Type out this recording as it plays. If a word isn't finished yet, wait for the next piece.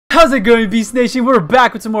How's it going, Beast Nation? We're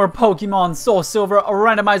back with some more Pokemon SoulSilver, a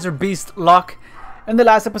randomizer Beastlocke. In the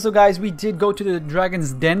last episode, guys, we did go to the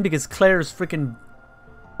Dragon's Den because Claire's freaking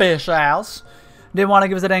bitch ass didn't want to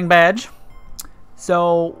give us a dang badge.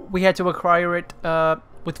 So we had to acquire it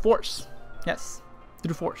with force. Yes,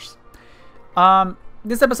 through force.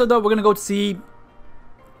 This episode, though, we're going to go to see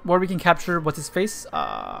where we can capture, what's his face?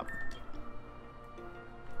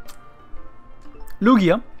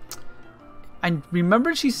 Lugia. I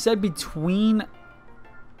remember she said between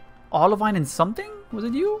Olivine and something? Was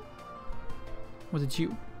it you? Was it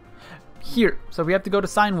you? Here. So we have to go to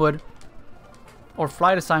Signwood. Or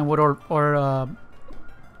fly to Signwood or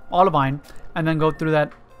Olivine. And then go through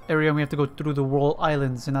that area and we have to go through the World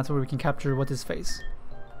Islands. And that's where we can capture what's his face.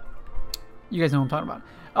 You guys know what I'm talking about.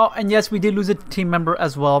 Oh, and yes, we did lose a team member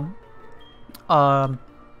as well.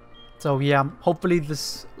 So yeah, hopefully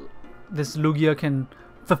this Lugia can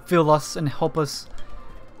fulfill us and help us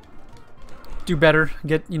do better.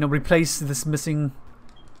 Get, you know, replace this missing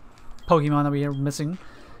Pokemon that we are missing.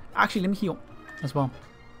 Actually, let me heal as well.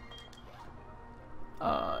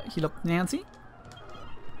 Heal up Nancy.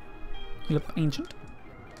 Heal up Ancient.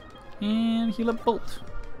 And heal up Bolt.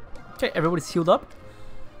 Okay, everybody's healed up.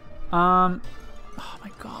 Oh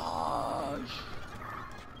my gosh.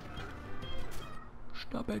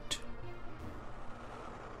 Stop it.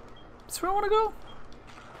 That's where I want to go.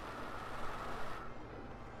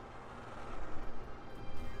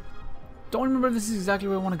 Don't remember if this is exactly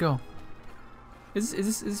where I want to go. Is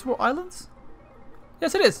this World Islands?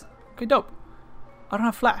 Yes, it is. Okay, dope. I don't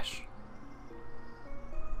have flash.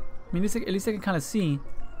 I mean, at least I can kind of see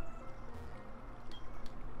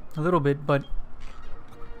a little bit, but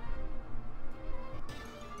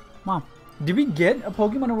Mom, did we get a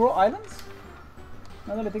Pokemon in World Islands?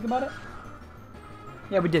 Now that I think about it,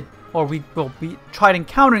 yeah, we did. Or we tried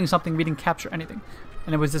encountering something, we didn't capture anything,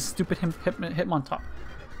 and it was this stupid Hitmontop.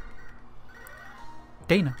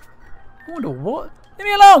 Dana. I wonder what? Leave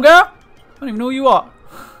me alone, girl! I don't even know who you are.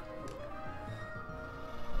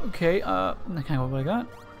 Okay, I can't go what I got.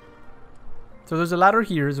 So there's a ladder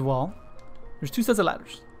here as well. There's two sets of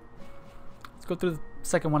ladders. Let's go through the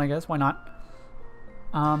second one, I guess. Why not?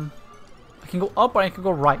 I can go up or I can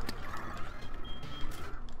go right.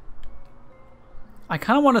 I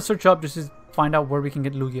kind of want to search up just to find out where we can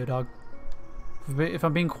get Lugia, dog. If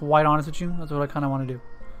I'm being quite honest with you, that's what I kind of want to do.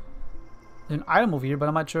 There's an item over here, but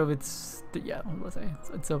I'm not sure if it's... yeah, let's say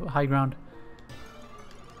it's a high ground.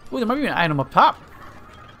 Oh, there might be an item up top.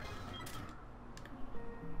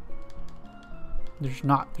 There's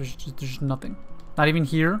not. There's nothing. Not even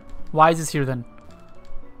here. Why is this here then?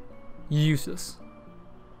 Useless.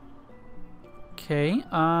 Okay.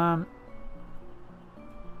 Nothing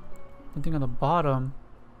on the bottom.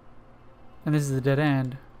 And this is a dead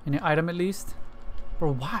end. Any item at least?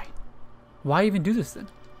 Bro, why? Why even do this then?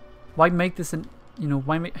 Why make this an, you know,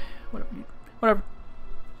 why make, whatever.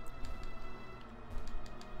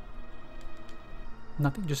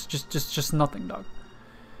 Nothing, just nothing, dog.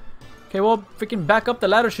 Okay, well, freaking back up the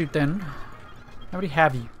ladder chute then. I already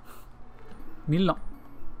have you. Me alone.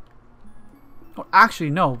 Oh,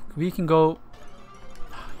 actually, no. We can go,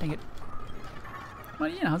 dang it. Well,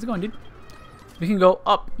 yeah, how's it going, dude? We can go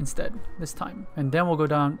up instead this time. And then we'll go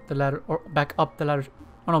down the ladder, or back up the ladder.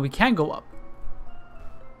 Oh no, we can go up.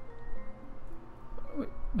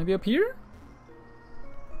 Maybe up here?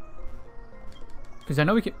 Because I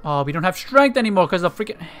know we can... oh, we don't have strength anymore because of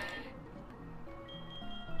freaking...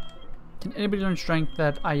 Can anybody learn strength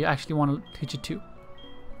that I actually want to teach it to?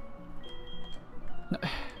 No.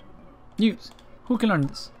 Use. Who can learn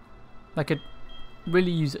this? That could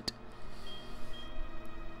really use it.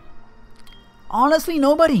 Honestly,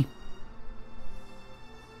 nobody.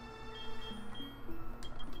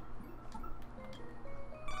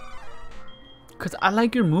 Because I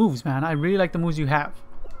like your moves, man. I really like the moves you have.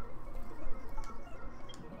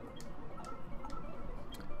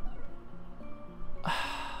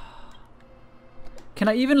 Can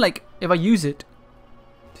I even, like, if I use it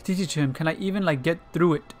to teach it to him, can I even, like, get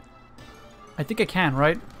through it? I think I can,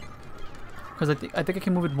 right? Because I think I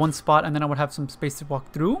can move it one spot and then I would have some space to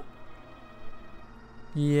walk through.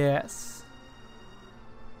 Yes.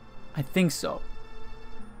 I think so.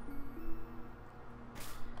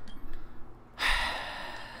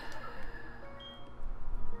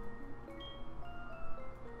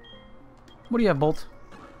 What do you have, Bolt?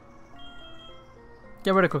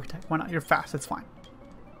 Get rid of Quick Attack. Why not? You're fast. It's fine.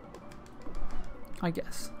 I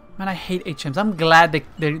guess. Man, I hate HMs. I'm glad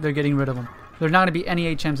they're getting rid of them. There's not going to be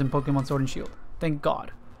any HMs in Pokemon Sword and Shield. Thank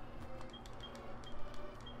God.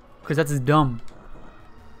 Because that's dumb.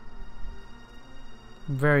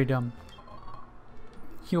 Very dumb.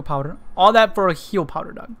 Heal powder. All that for a heal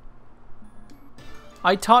powder, dog.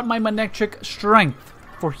 I taught my Manectric strength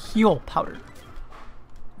for heal powder.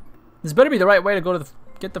 This better be the right way to go to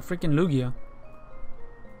get the freaking Lugia.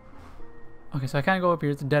 Okay, so I can't go up here.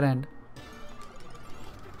 It's a dead end.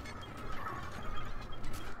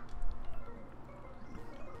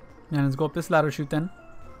 And let's go up this ladder chute then.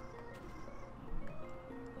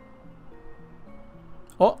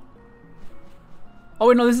 Oh. Oh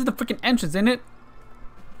wait, no, this is the freaking entrance, isn't it?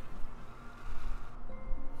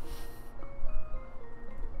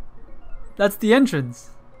 That's the entrance.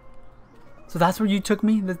 So that's where you took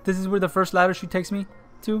me? This is where the first ladder chute takes me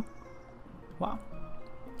to? Wow.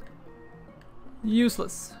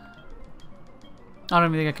 Useless. I don't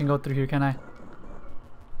even think I can go through here, can I?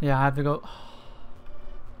 Yeah, I have to go.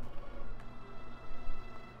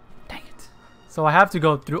 Dang it. So I have to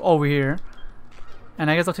go through over here. And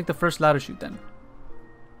I guess I'll take the first ladder chute then.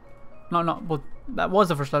 No, well, that was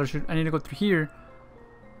the first ladder chute. I need to go through here.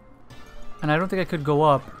 And I don't think I could go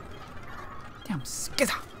up. Damn,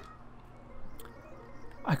 skizza.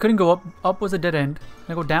 I couldn't go up. Up was a dead end.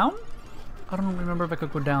 Can I go down? I don't remember if I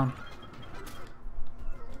could go down.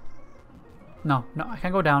 No, I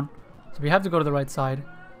can't go down. So we have to go to the right side.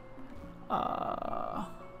 Up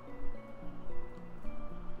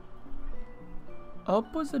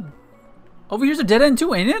was a... Over here's a dead end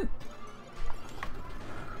too, ain't it?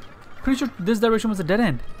 Pretty sure this direction was a dead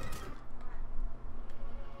end.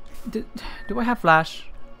 Do I have flash?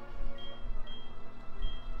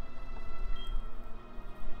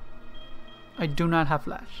 I do not have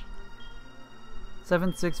flash.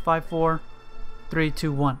 7, 6, 5, 4, 3,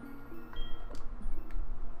 2, 1.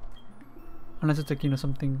 Unless it's like, you know,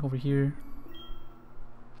 something over here.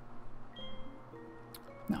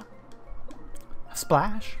 No. A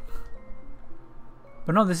splash.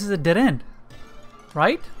 But no, this is a dead end.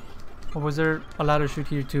 Right? Or was there a ladder chute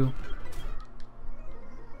here too?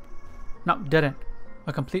 No, dead end.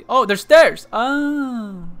 A complete... Oh, there's stairs!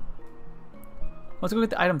 Oh. Let's go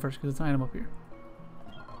get the item first, because it's an item up here.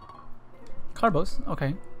 Carbos.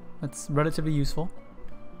 Okay. That's relatively useful.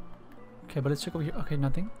 Okay, but let's check over here. Okay,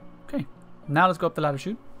 nothing. Okay. Now let's go up the ladder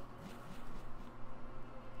chute.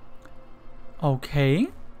 Okay.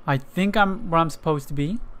 I think I'm where I'm supposed to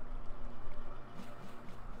be.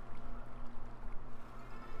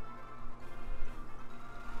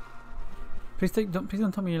 Please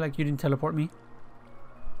don't tell me like you didn't teleport me.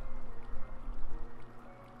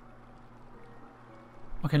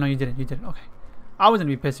 Okay, no, you didn't. You didn't. Okay. I was gonna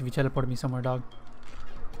be pissed if you teleported me somewhere, dog.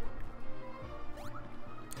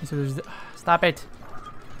 Okay, so there's stop it.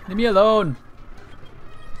 Leave me alone.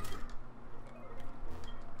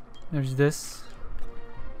 There's this.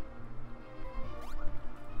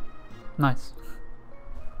 Nice.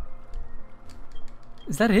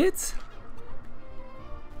 Is that it?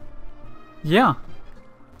 Yeah.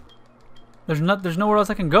 There's nowhere else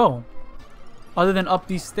I can go. Other than up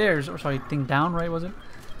these stairs. Or sorry, I think down, right, was it?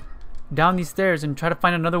 Down these stairs and try to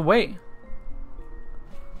find another way.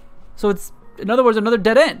 So it's, in other words, another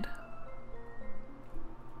dead end.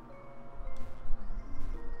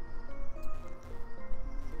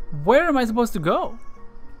 Where am I supposed to go?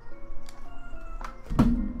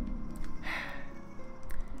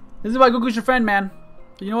 This is why Google's your friend, man.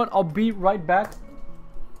 So you know what? I'll be right back.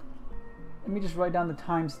 Let me just write down the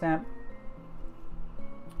timestamp.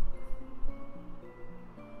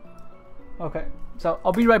 Okay, so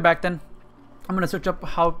I'll be right back then. I'm gonna search up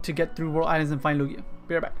how to get through World Islands and find Lugia.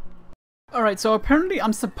 Be right back. Alright, so apparently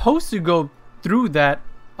I'm supposed to go through that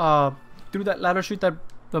ladder chute, that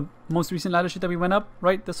the most recent ladder chute that we went up,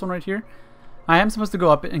 right? This one right here. I am supposed to go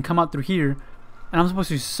up it and come out through here, and I'm supposed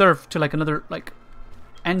to surf to like another like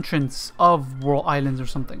entrance of World Islands or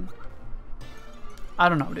something. I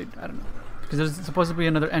don't know, dude. I don't know, because there's supposed to be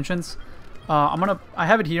another entrance. I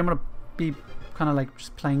have it here. I'm gonna be kind of like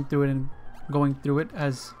just playing through it and going through it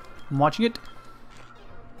as I'm watching it.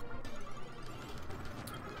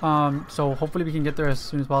 So hopefully we can get there as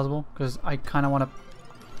soon as possible, because I kind of want to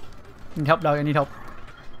need help, dog. I need help.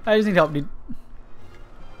 I just need help, dude.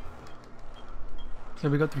 So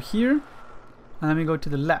we go through here, and then we go to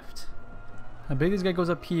the left. I believe this guy goes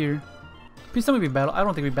up here. Please tell me we battle. I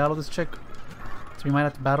don't think we battle this chick, so we might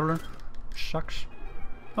have to battle her. Shucks.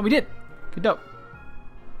 Oh, we did. Good dope.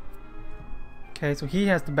 Okay, so he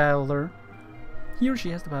has to battle her. He or she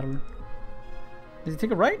has to battle her. Does he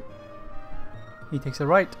take a right? He takes a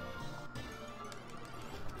right.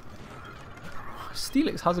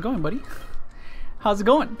 Steelix, how's it going, buddy? How's it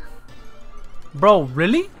going? Bro,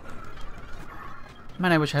 really?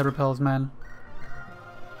 Man, I wish I had repels, man.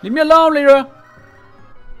 Leave me alone, Lyra!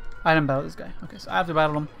 I didn't battle this guy. Okay, so I have to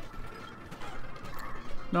battle him.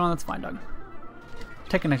 No, that's fine, dog.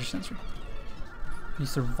 Take an extra sensory. You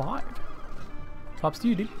survived. Props to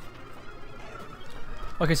you, dude.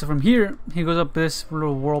 Okay, so from here, he goes up this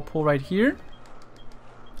little whirlpool right here.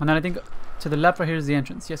 And then I think to the left right here is the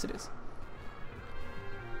entrance. Yes, it is.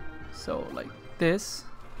 So, like this.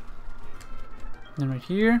 And then right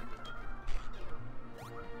here.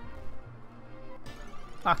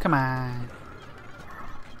 Ah, come on.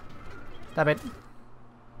 Stop it.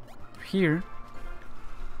 Here.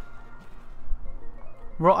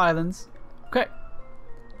 World Islands. Okay.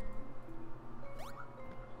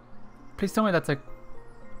 Please tell me that's like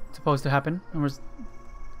supposed to happen. Because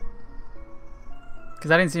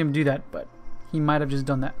I didn't see him do that, but he might have just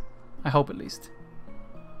done that. I hope at least.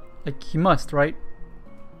 Like he must, right?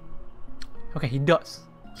 Okay, he does.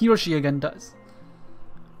 He or she again does.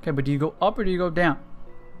 Okay, but do you go up or do you go down?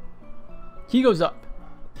 He goes up.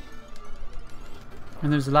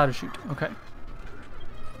 And there's a ladder chute. Okay.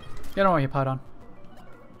 Yeah, don't worry, pot on.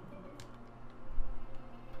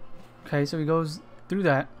 Okay, so he goes through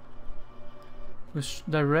that. Goes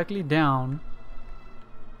directly down.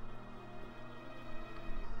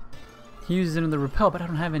 He uses it in the repel, but I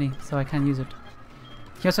don't have any, so I can't use it.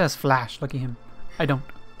 He also has flash, lucky him. I don't.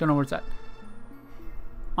 Don't know where it's at.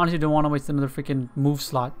 Honestly, don't want to waste another freaking move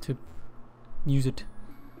slot to use it.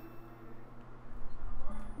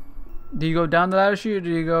 Do you go down the ladder chute or do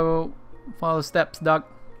you go follow the steps, Doc?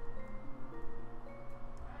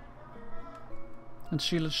 Let's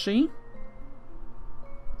see.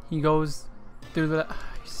 He goes through the... Are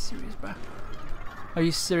you serious, bruh? Are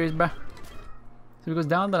you serious, bruh? So he goes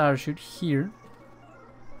down the ladder chute here.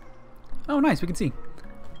 Oh, nice. We can see.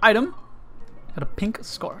 Item. Got a pink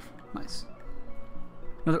scarf. Nice.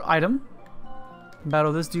 Another item.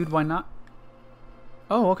 Battle this dude. Why not?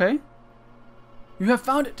 Oh, okay. You have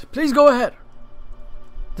found it. Please go ahead.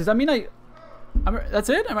 Does that mean that's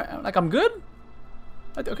it? I'm good?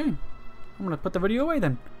 Okay. I'm gonna put the video away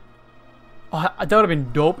then. Oh, I thought it would have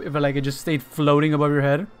been dope if it just stayed floating above your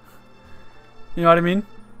head. You know what I mean?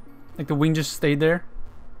 Like the wing just stayed there.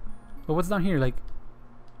 But what's down here? Like,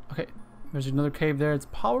 okay, there's another cave there. It's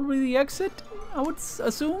probably the exit, I would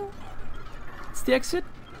assume. It's the exit.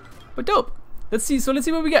 But dope. Let's see. So let's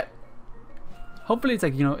see what we get. Hopefully it's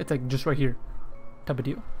like, you know, it's like just right here. Type of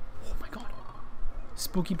deal. Oh my god.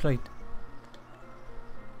 Spooky plate.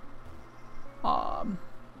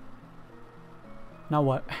 Now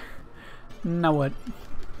what? Now what?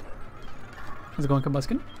 Is it going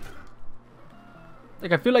combustion?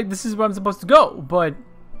 Like I feel like this is where I'm supposed to go, but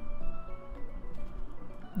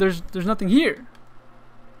there's nothing here.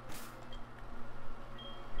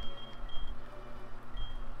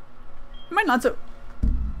 Am I not so?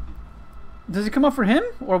 Does it come up for him,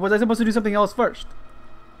 or was I supposed to do something else first?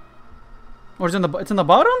 Or is it it's in the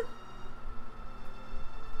bottom?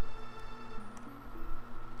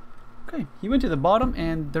 Okay, he went to the bottom,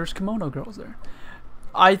 and there's kimono girls there.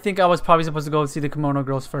 I think I was probably supposed to go see the kimono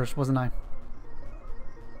girls first, wasn't I?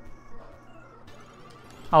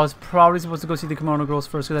 I was probably supposed to go see the kimono girls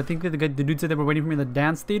first, because I think the dude said they were waiting for me in the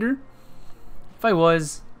dance theater. If I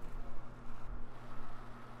was...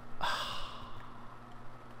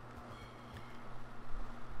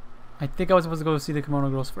 I think I was supposed to go see the kimono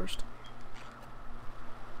girls first.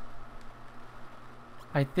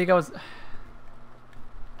 I think I was...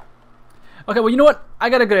 Okay, well, you know what? I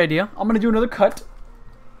got a good idea. I'm going to do another cut.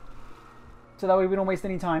 So that way we don't waste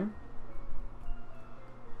any time.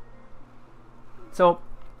 So,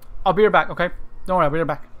 I'll be right back, okay? Don't worry, I'll be right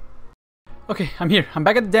back. Okay, I'm here. I'm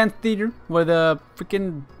back at the dance theater where the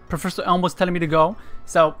freaking Professor Elm was telling me to go.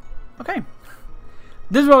 So, okay.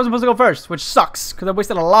 This is where I was supposed to go first, which sucks, because I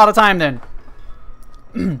wasted a lot of time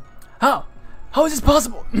then. How? How is this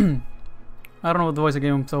possible? I don't know what the voice I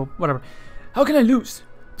gave him, so whatever. How can I lose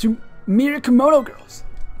to mere kimono girls?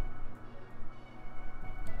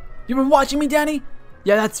 You were watching me, Danny?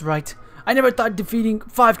 Yeah, that's right. I never thought defeating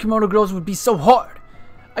 5 kimono girls would be so hard.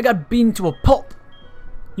 I got beaten to a pulp.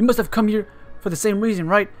 You must have come here for the same reason,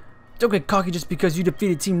 right? Don't get cocky just because you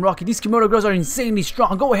defeated Team Rocky. These kimono girls are insanely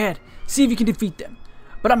strong. Go ahead. See if you can defeat them.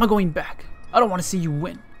 But I'm not going back. I don't want to see you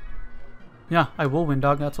win. Yeah, I will win,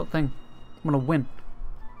 dog. That's the thing. I'm gonna win.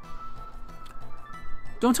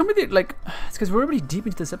 Don't tell me that, like... It's because we're already deep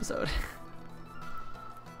into this episode.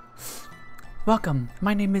 Welcome.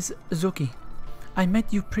 My name is Zuki. I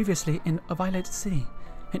met you previously in Violet City.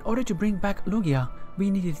 In order to bring back Lugia,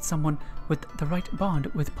 we needed someone with the right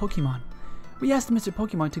bond with Pokemon. We asked Mr.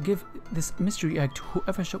 Pokemon to give this mystery egg to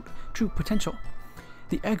whoever showed true potential.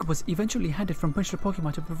 The egg was eventually handed from Mr.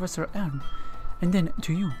 Pokemon to Professor Elm, and then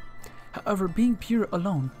to you. However, being pure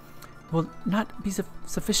alone will not be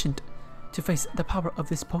sufficient to face the power of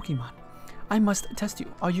this Pokemon. I must test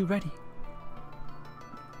you. Are you ready?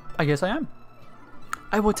 I guess I am.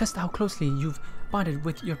 I will test how closely you've bonded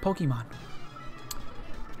with your Pokemon.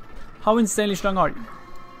 How insanely strong are you?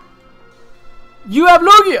 You have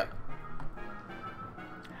Lugia!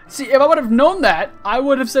 See, if I would have known that, I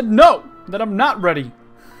would have said no, that I'm not ready.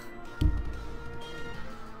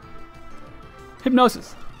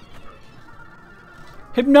 Hypnosis.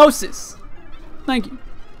 Hypnosis. Thank you.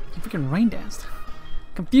 You freaking rain danced.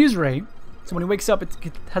 Confuse Ray. So when he wakes up, it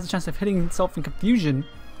has a chance of hitting itself in confusion.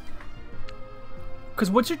 Because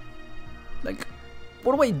what's your... Like,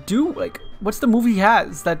 what do I do? Like, what's the move he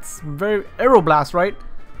has that's very... Aeroblast, right?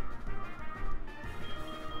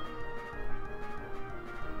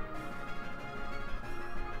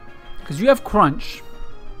 Because you have Crunch.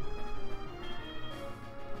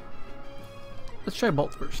 Let's try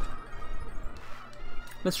Bolt first.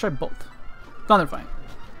 Let's try Bolt. Thunderfang.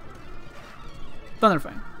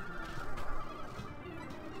 Thunderfang.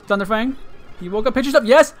 Thunderfang. He woke up, pitches up.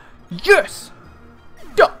 Yes! Yes!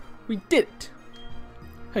 Duh! We did it.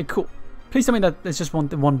 Hey, cool. Please tell me that it's just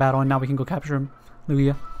one battle and now we can go capture him.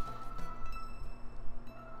 Lugia.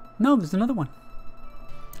 No, there's another one.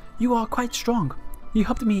 You are quite strong. You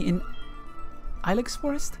helped me in Ilex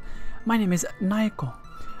Forest? My name is Naeko.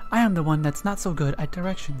 I am the one that's not so good at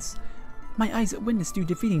directions. My eyes witnessed you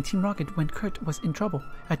defeating Team Rocket when Kurt was in trouble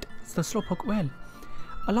at the Slowpoke Well.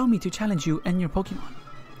 Allow me to challenge you and your Pokemon.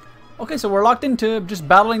 Okay, so we're locked into just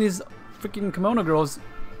battling these freaking kimono girls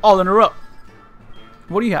all in a row.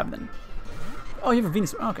 What do you have then? Oh, you have a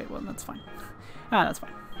Venus. Okay, well, that's fine. Ah, that's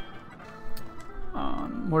fine.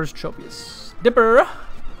 Where's Tropius? Dipper!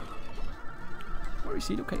 Where is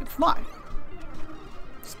he? Okay, fly.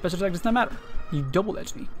 Special attack does not matter. You double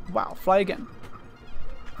edged me. Wow, fly again.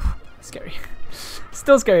 Scary.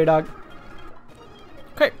 Still scary, dog.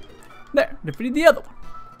 Okay, there. Defeated the other one.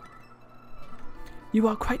 You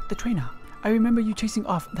are quite the trainer. I remember you chasing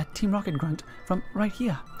off that Team Rocket grunt from right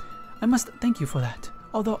here. I must thank you for that,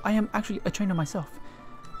 although I am actually a trainer myself.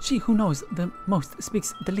 She who knows the most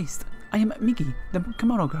speaks the least. I am Miki, the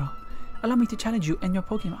kimono girl. Allow me to challenge you and your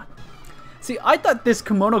Pokemon. See, I thought this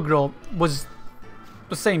kimono girl was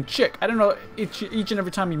the same chick. I don't know, each and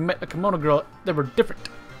every time you met a kimono girl, they were different.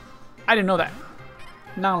 I didn't know that.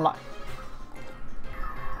 Not a lie.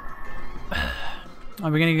 Are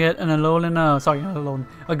we gonna get an Alolan, sorry, not Alolan,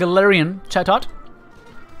 a Galarian Chatot?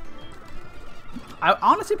 I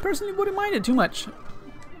honestly, personally wouldn't mind it too much.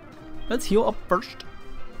 Let's heal up first.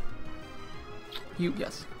 You,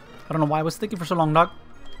 yes. I don't know why I was thinking for so long, dog.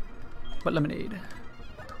 But Lemonade.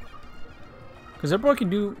 Because Zippo can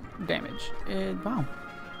do damage. Wow.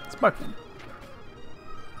 Sparkling.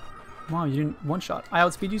 Wow, you didn't one-shot. I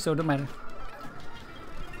outspeed you, so it doesn't matter.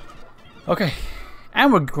 Okay.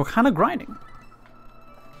 And we're kind of grinding.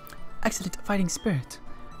 Excellent fighting spirit.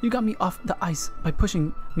 You got me off the ice by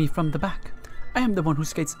pushing me from the back. I am the one who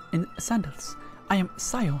skates in sandals. I am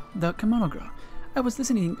Sayo, the kimono girl. I was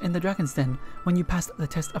listening in the Dragon's Den when you passed the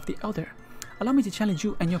test of the Elder. Allow me to challenge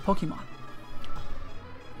you and your Pokemon.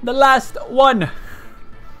 The last one!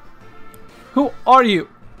 Who are you?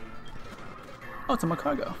 Oh, it's a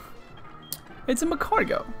Macargo. It's a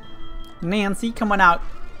Macargo. Nancy, come on out.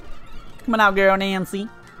 Come on out, girl, Nancy.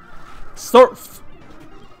 Surf!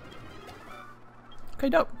 Okay,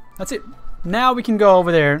 dope. That's it. Now we can go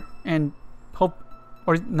over there and hope...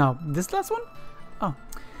 Or, no, this last one? Oh.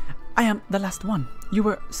 I am the last one. You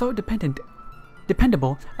were so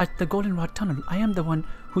dependable at the Goldenrod Tunnel. I am the one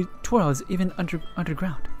who twirls even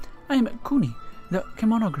underground. I am Kuni, the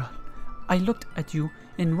kimono girl. I looked at you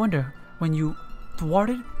in wonder when you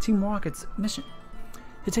thwarted Team Rocket's mission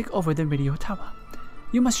to take over the radio tower.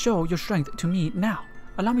 You must show your strength to me now.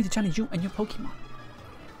 Allow me to challenge you and your Pokemon.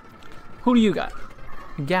 Who do you got?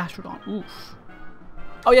 Gastrodon. Oof.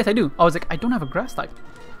 Oh yes, I do. I was like, I don't have a grass type.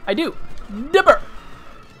 I do. Dipper.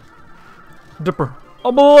 Dipper.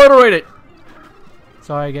 Obliterate it.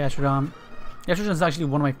 Sorry, Gastrodon. Gastrodon is actually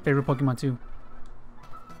one of my favorite Pokemon too.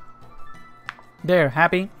 There,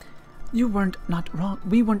 happy? You weren't not wrong.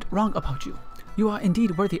 We weren't wrong about you. You are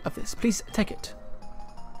indeed worthy of this. Please take it.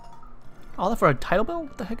 All that for a title bill?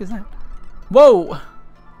 What the heck is that? Whoa!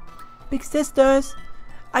 Big sisters,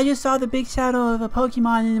 I just saw the big shadow of a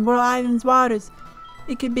Pokemon in World Island's waters.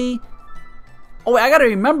 It could be... Oh, wait, I gotta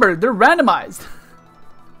remember, they're randomized.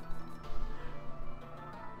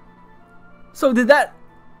 So did that...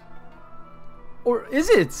 Or is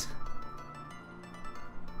it?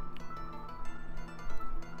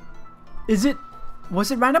 Is it... Was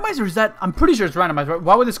it randomized or is that... I'm pretty sure it's randomized, right?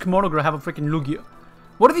 Why would this kimono girl have a freaking Lugia?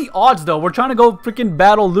 What are the odds though? We're trying to go freaking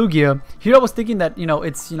battle Lugia. Here I was thinking that, you know,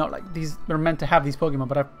 it's, you know, like these, they're meant to have these Pokemon,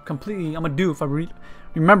 but I'm a doof. I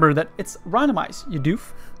remember that it's randomized, you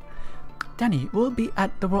doof. Danny will be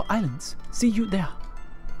at the Royal Islands. See you there.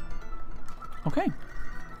 Okay.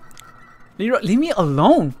 Leave me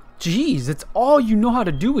alone. Jeez, that's all you know how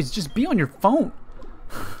to do is just be on your phone.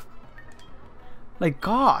 Like,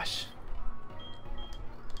 gosh.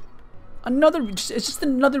 It's just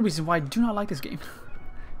another reason why I do not like this game.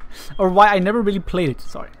 Or why I never really played it,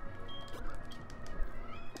 sorry.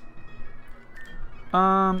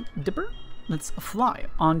 Dipper? Let's fly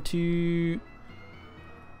onto...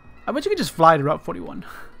 I bet you could just fly to Route 41.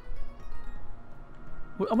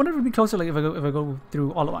 I wonder if it'd be closer like if I go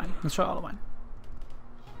through Olivine. Let's try Olivine.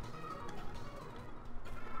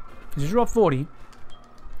 This is Route 40.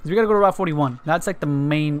 So we gotta go to Route 41. That's like the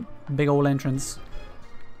main big old entrance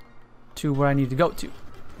to where I need to go to.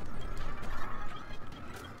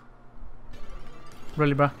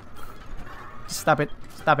 Really, bruh? Stop it.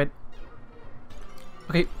 Stop it.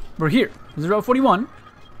 Okay, we're here. This is Route 41.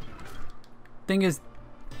 Thing is,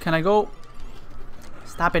 can I go?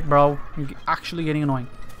 Stop it, bro. You're actually getting annoying.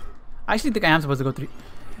 I actually think I am supposed to go through.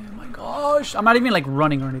 Oh my gosh. I'm not even like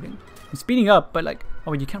running or anything. I'm speeding up, but like,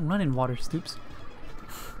 oh, you can't run in water, Stoops.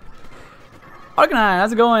 Arcanine,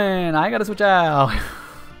 how's it going? I gotta switch out.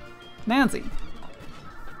 Nancy.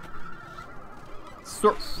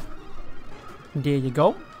 Surf. There you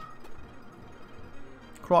go.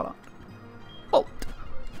 Crawdon. Bolt.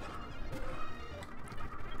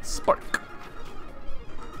 Spark.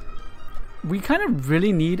 We kind of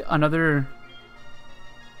really need another...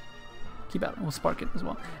 Keep out. We'll spark it as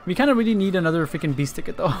well. We kind of really need another freaking beast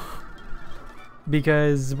ticket though.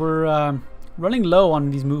 Because we're running low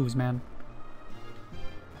on these moves, man.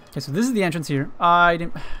 Okay, so this is the entrance here. I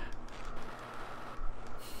didn't...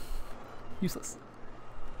 Useless.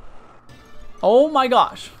 Oh my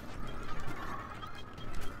gosh.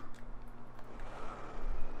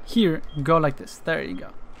 Here, go like this. There you go.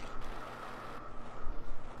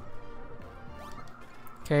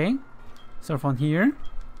 Okay. Surf on here.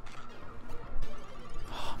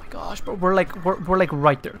 Oh my gosh, bro. We're like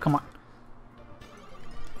right there. Come on.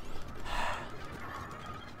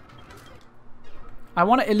 I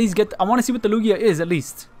want to at least get... I want to see what the Lugia is, at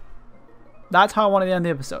least. That's how I want to end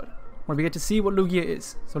the episode. Where we get to see what Lugia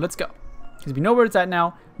is. So let's go. Because we know where it's at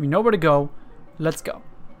now. We know where to go. Let's go.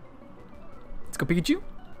 Let's go, Pikachu.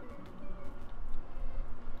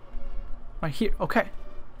 Right here. Okay.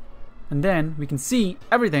 And then we can see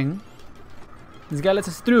everything. This guy lets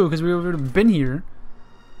us through because we would have been here.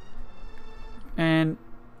 And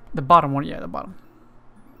the bottom one. Yeah, the bottom.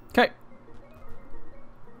 Okay.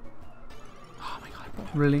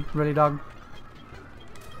 Really? Really, dog?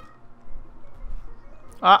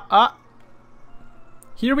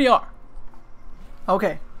 Here we are.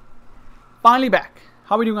 Okay. Finally back.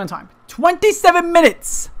 How are we doing on time? 27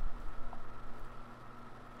 minutes!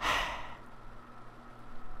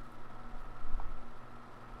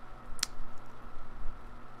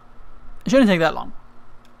 It shouldn't take that long.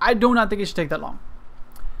 I do not think it should take that long.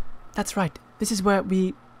 That's right. This is where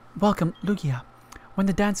we welcome Lugia. When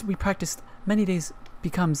the dance we practiced many days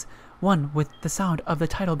becomes one with the sound of the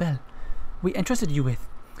tidal bell we entrusted you with,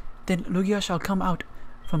 then Lugia shall come out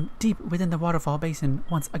from deep within the waterfall basin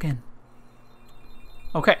once again.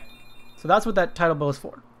 Okay, so that's what that tidal bell is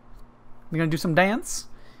for. We're gonna do some dance,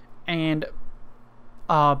 and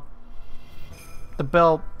the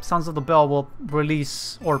bell, sounds of the bell will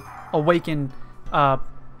release or awaken.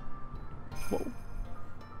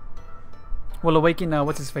 Will awaken.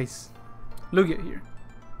 What's his face? Lugia here.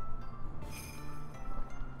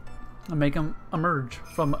 And make him emerge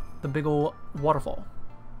from the big old waterfall.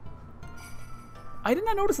 I did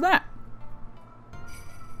not notice that.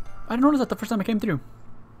 I didn't notice that the first time I came through.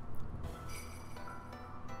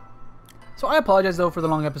 So I apologize though for the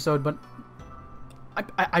long episode, but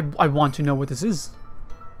I want to know what this is.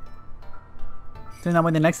 So now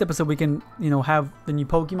in the next episode we can, you know, have the new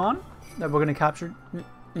Pokemon that we're gonna capture,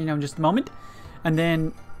 you know, in just a moment, and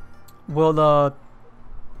then we'll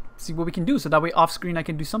see what we can do, so that way off screen I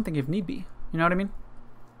can do something if need be. You know what I mean?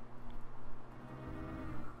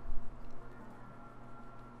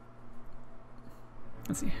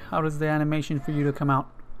 Let's see. How does the animation for you to come out?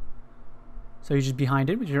 So you're just behind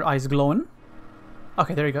it with your eyes glowing.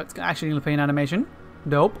 Okay, there you go. It's actually gonna play an animation.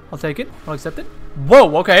 Dope. I'll take it. I'll accept it.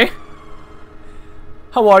 Whoa. Okay.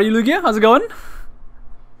 How are you, Lugia? How's it going?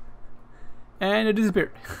 And it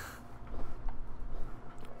disappeared.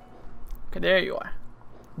 Okay, there you are.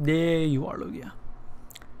 There you are, Lugia.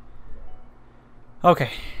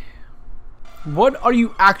 Okay. What are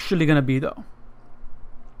you actually gonna be, though?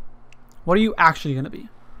 What are you actually gonna be?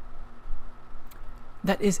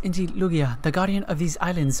 That is indeed Lugia, the guardian of these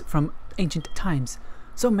islands from ancient times.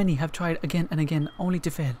 So many have tried again and again, only to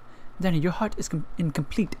fail. Danny, your heart is in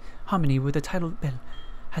complete harmony with the title bell,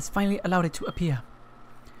 has finally allowed it to appear.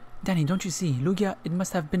 Danny, don't you see? Lugia, it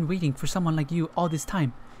must have been waiting for someone like you all this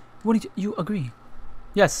time. Wouldn't you agree?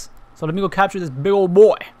 Yes. So let me go capture this big old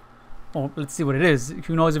boy. Oh, let's see what it is.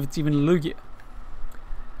 Who knows if it's even Lugia.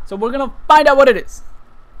 So we're gonna find out what it is.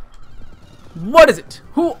 What is it?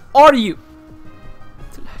 Who are you?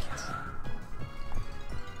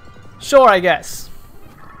 Sure, I guess.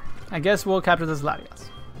 I guess we'll capture this Latias.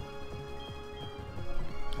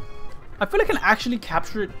 I feel like I can actually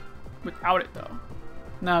capture it without it, though.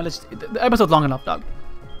 No, the episode's long enough, dog.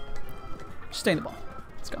 Just stay in the ball.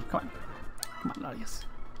 Let's go. Come on. Come on, Latias.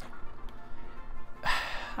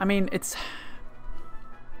 I mean, it's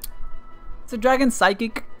a dragon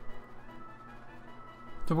psychic.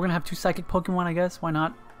 So we're gonna have 2 psychic Pokemon, I guess. Why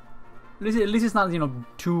not? At least it's not, you know,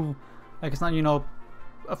 too, like, it's not, you know,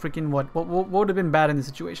 a freaking what would have been bad in this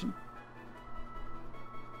situation?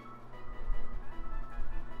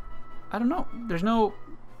 I don't know. There's no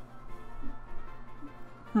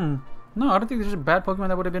no, I don't think there's a bad Pokemon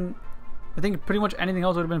that would have been. I think pretty much anything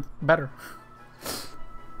else would have been better.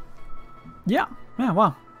 Yeah,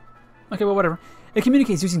 wow. Okay, well, whatever. It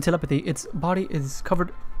communicates using telepathy. Its body is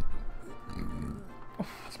covered,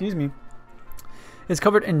 excuse me, is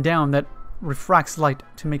covered in down that refracts light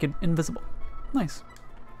to make it invisible. Nice.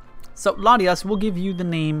 So, Latias, we'll give you the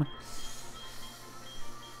name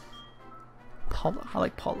Paula. I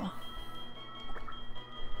like Paula.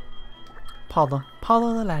 Paula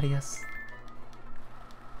the Latias.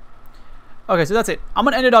 Okay, so that's it. I'm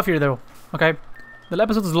gonna end it off here, though. Okay, the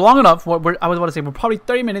episode is long enough. I was about to say we're probably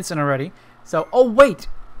 30 minutes in already. So, oh wait,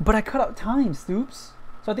 but I cut out time, Stoops.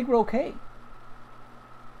 So I think we're okay.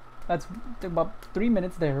 That's about 3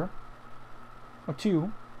 minutes there, or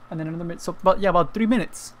 2, and then another minute. So, about 3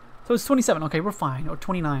 minutes. So it's 27. Okay, we're fine. Or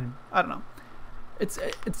 29. I don't know. It's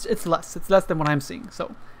less. It's less than what I'm seeing.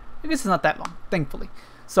 So I guess it's not that long, thankfully.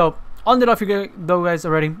 So I'll end it off here, though, guys.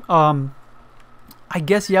 Already. I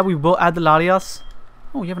guess yeah, we will add the Latias.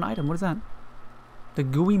 Oh, you have an item. What is that? The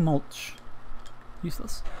gooey mulch.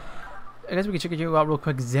 Useless. I guess we can check you out real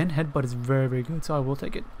quick. Zen Headbutt is very, very good, so I will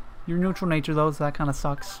take it. Your neutral nature, though, so that kind of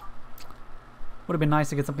sucks. Would have been nice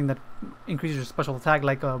to get something that increases your special attack,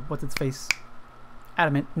 like what's its face?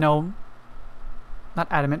 Adamant. No, not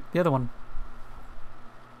Adamant. The other one.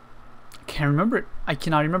 I can't remember it. I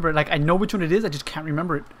cannot remember it. Like, I know which one it is. I just can't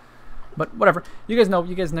remember it. But whatever. You guys know.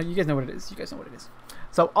 You guys know what it is. You guys know what it is.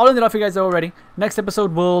 So I'll end it off for you guys already. Next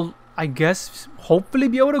episode, we'll, I guess, hopefully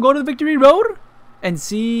be able to go to the Victory Road and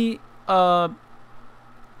see if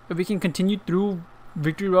we can continue through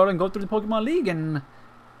Victory Road and go through the Pokemon League and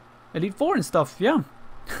Elite Four and stuff. Yeah.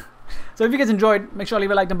 So if you guys enjoyed, make sure to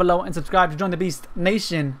leave a like down below and subscribe to join the Beast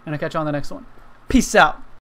Nation. And I'll catch you on the next one. Peace out.